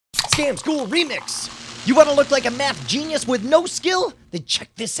Scam School Remix. You want to look like a math genius with no skill? Then check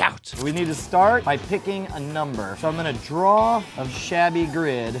this out. We need to start by picking a number. So I'm gonna draw a shabby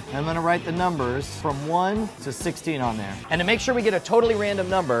grid. And I'm gonna write the numbers from 1 to 16 on there. And to make sure we get a totally random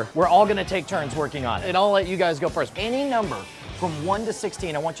number, we're all gonna take turns working on it. And I'll let you guys go first. Any number from 1 to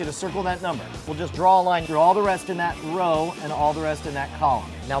 16, I want you to circle that number. We'll just draw a line through all the rest in that row and all the rest in that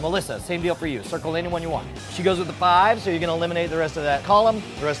column. Now, Melissa, same deal for you. Circle any one you want. She goes with the 5, so you're gonna eliminate the rest of that column,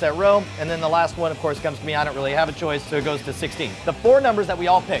 the rest of that row, and then the last one, of course, comes to me. I don't really have a choice, so it goes to 16. The 4 numbers that we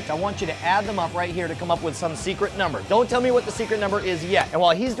all picked, I want you to add them up right here to come up with some secret number. Don't tell me what the secret number is yet. And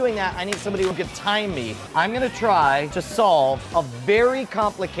while he's doing that, I need somebody who can time me. I'm gonna try to solve a very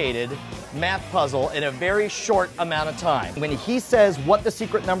complicated math puzzle in a very short amount of time. When he says what the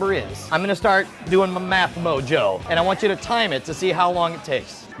secret number is, I'm gonna start doing my math mojo, and I want you to time it to see how long it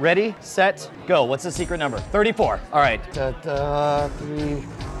takes. Ready, set, go. What's the secret number? 34. All right. 3,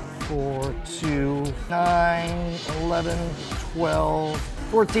 4, 2, 9, 11, 12,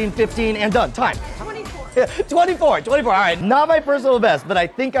 14, 15, and done. Time. 24. 24. All right. Not my personal best, but I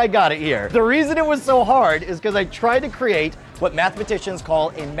think I got it here. The reason it was so hard is because I tried to create what mathematicians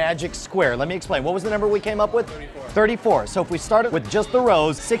call a magic square. Let me explain. What was the number we came up with? 34. 34. So if we started with just the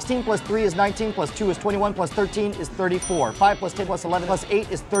rows, 16 plus 3 is 19, plus 2 is 21, plus 13 is 34. 5 plus 10 plus 11 plus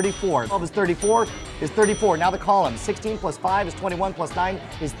 8 is 34. 12 is 34 is 34. Now the column. 16 plus 5 is 21, plus 9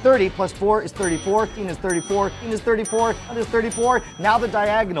 is 30, plus 4 is 34. 15 is 34. 15 is 34. 1 is 34. Now the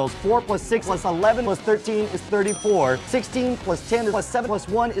diagonals. 4 plus 6 plus 11 plus 13 is 34. 16 plus 10 plus 7 plus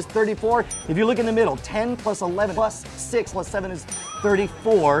 1 is 34. If you look in the middle, 10 plus 11 plus 6 plus 7 is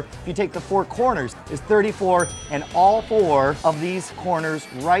 34. If you take the 4 corners, is 34, and all 4 of these corners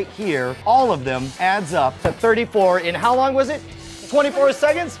right here, all of them adds up to 34 in how long was it? 24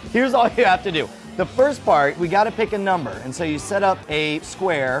 seconds? Here's all you have to do. The first part, we gotta pick a number, and so you set up a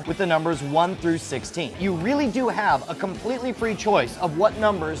square with the numbers 1 through 16. You really do have a completely free choice of what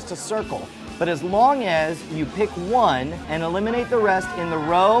numbers to circle. But as long as you pick one and eliminate the rest in the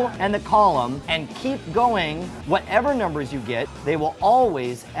row and the column and keep going, whatever numbers you get, they will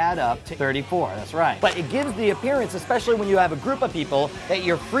always add up to 34. That's right. But it gives the appearance, especially when you have a group of people, that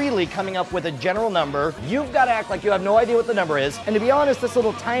you're freely coming up with a general number. You've got to act like you have no idea what the number is. And to be honest, this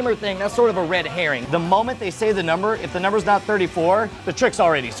little timer thing, that's sort of a red herring. The moment they say the number, if the number's not 34, the trick's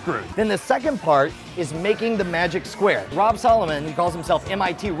already screwed. Then the second part is making the magic square. Rob Solomon, he calls himself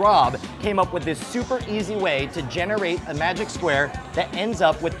MIT Rob, came up with this super easy way to generate a magic square that ends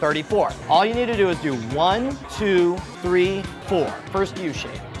up with 34. All you need to do is do 1, 2, 3, 4. First U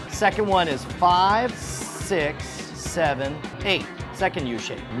shape. Second one is 5, 6, 7, 8. Second U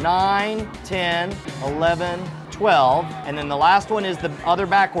shape. 9, 10, 11, 12. And then the last one is the other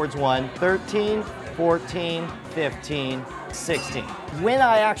backwards one. 13, 14, 15, 16. When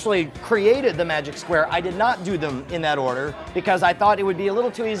I actually created the magic square, I did not do them in that order because I thought it would be a little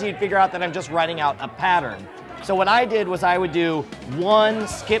too easy to figure out that I'm just writing out a pattern. So what I did was I would do 1,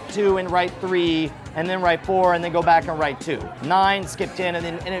 skip 2, and write 3, and then write 4, and then go back and write 2. 9, skip 10,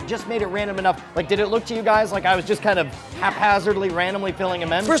 and it just made it random enough. Like, did it look to you guys like I was just kind of haphazardly, randomly filling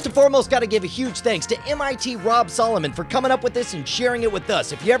them in? First and foremost, gotta give a huge thanks to MIT Rob Solomon for coming up with this and sharing it with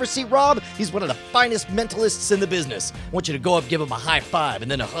us. If you ever see Rob, he's one of the finest mentalists in the business. I want you to go up, give him a high five,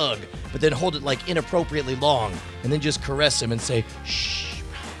 and then a hug, but then hold it like inappropriately long, and then just caress him and say, shh.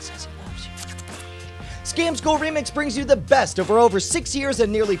 Scam School Remix brings you the best of over 6 years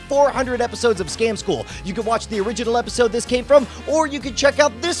and nearly 400 episodes of Scam School. You can watch the original episode this came from, or you can check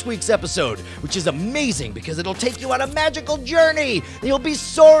out this week's episode, which is amazing because it'll take you on a magical journey. You'll be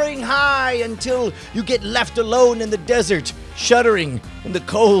soaring high until you get left alone in the desert, shuddering in the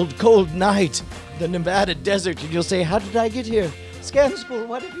cold, cold night, the Nevada desert, and you'll say, how did I get here? Scam School,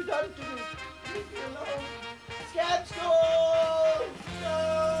 what have you done to me? Leave me alone. Scam School!